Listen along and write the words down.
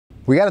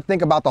We got to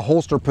think about the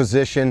holster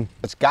position.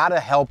 It's got to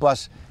help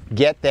us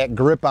get that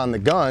grip on the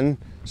gun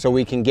so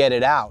we can get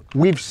it out.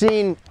 We've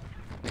seen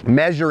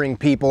measuring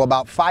people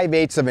about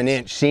 5/8 of an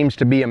inch seems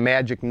to be a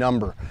magic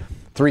number.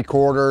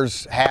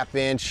 3/4, ½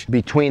 inch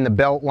between the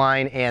belt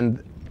line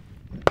and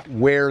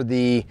where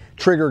the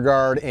trigger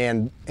guard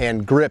and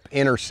grip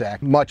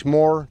intersect. Much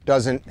more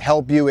doesn't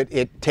help you.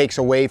 It takes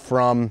away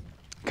from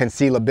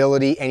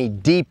concealability any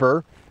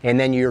deeper, and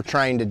then you're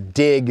trying to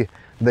dig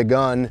the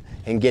gun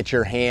and get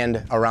your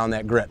hand around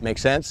that grip. Make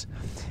sense?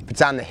 If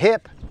it's on the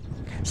hip,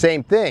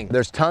 same thing.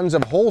 There's tons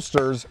of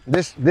holsters.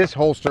 This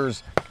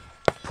holster's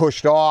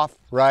pushed off,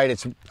 right?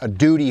 It's a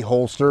duty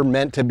holster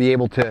meant to be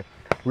able to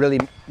really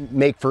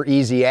make for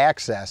easy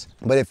access.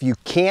 But if you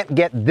can't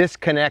get this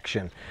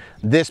connection,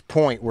 this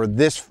point where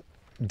this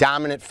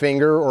dominant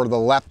finger or the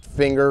left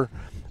finger,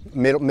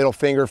 middle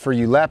finger for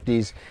you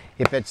lefties,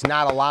 if it's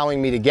not allowing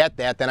me to get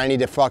that, then I need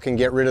to fucking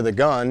get rid of the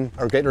gun,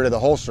 or get rid of the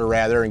holster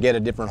rather, and get a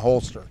different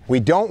holster. We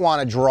don't want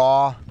to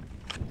draw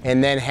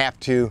and then have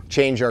to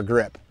change our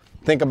grip.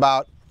 Think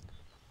about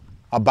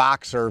a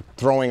boxer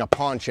throwing a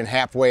punch and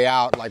halfway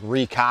out, like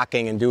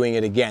recocking and doing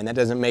it again. That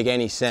doesn't make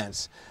any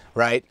sense,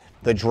 right?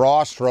 The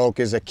draw stroke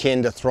is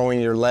akin to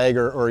throwing your leg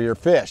or your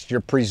fist.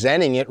 You're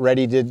presenting it,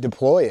 ready to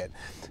deploy it.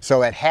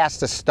 So it has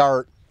to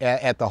start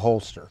at the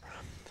holster.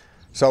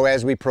 So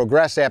as we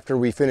progress after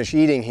we finish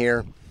eating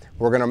here,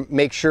 we're gonna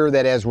make sure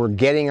that as we're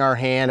getting our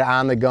hand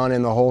on the gun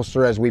in the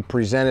holster, as we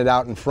present it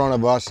out in front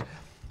of us,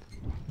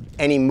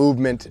 any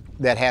movement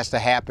that has to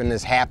happen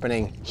is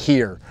happening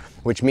here,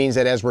 which means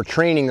that as we're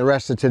training the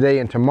rest of today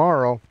and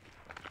tomorrow,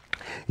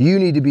 you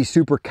need to be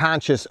super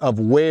conscious of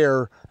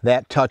where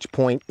that touch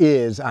point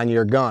is on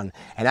your gun.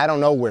 And I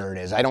don't know where it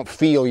is. I don't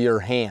feel your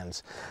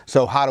hands.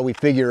 So how do we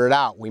figure it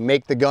out? We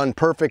make the gun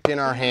perfect in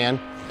our hand.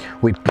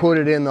 We put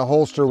it in the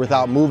holster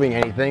without moving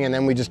anything, and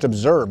then we just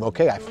observe.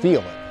 Okay, I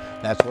feel it.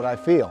 That's what I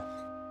feel.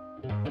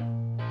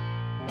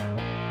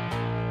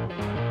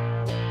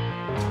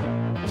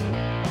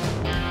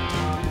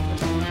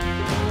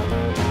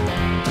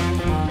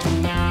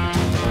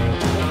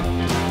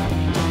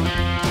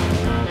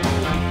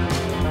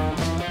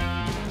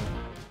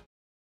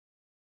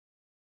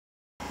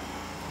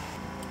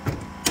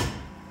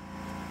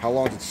 How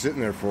long is it sitting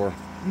there for?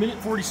 Minute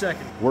 40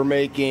 We're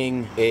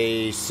making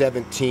a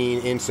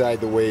 17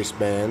 inside the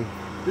waistband.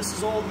 This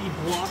is all the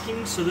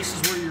blocking, so this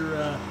is where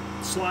your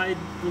slide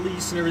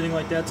release and everything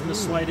like that's going to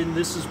slide in.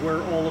 This is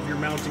where all of your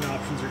mounting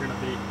options are going to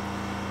be.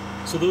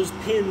 So those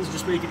pins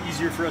just make it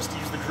easier for us to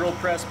use the drill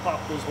press, pop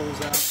those holes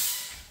out.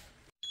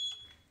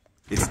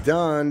 It's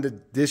done. The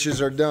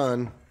dishes are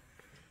done.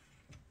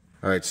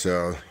 All right,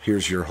 so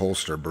here's your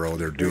holster, bro.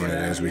 They're doing it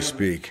as we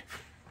speak.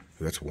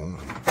 That's warm.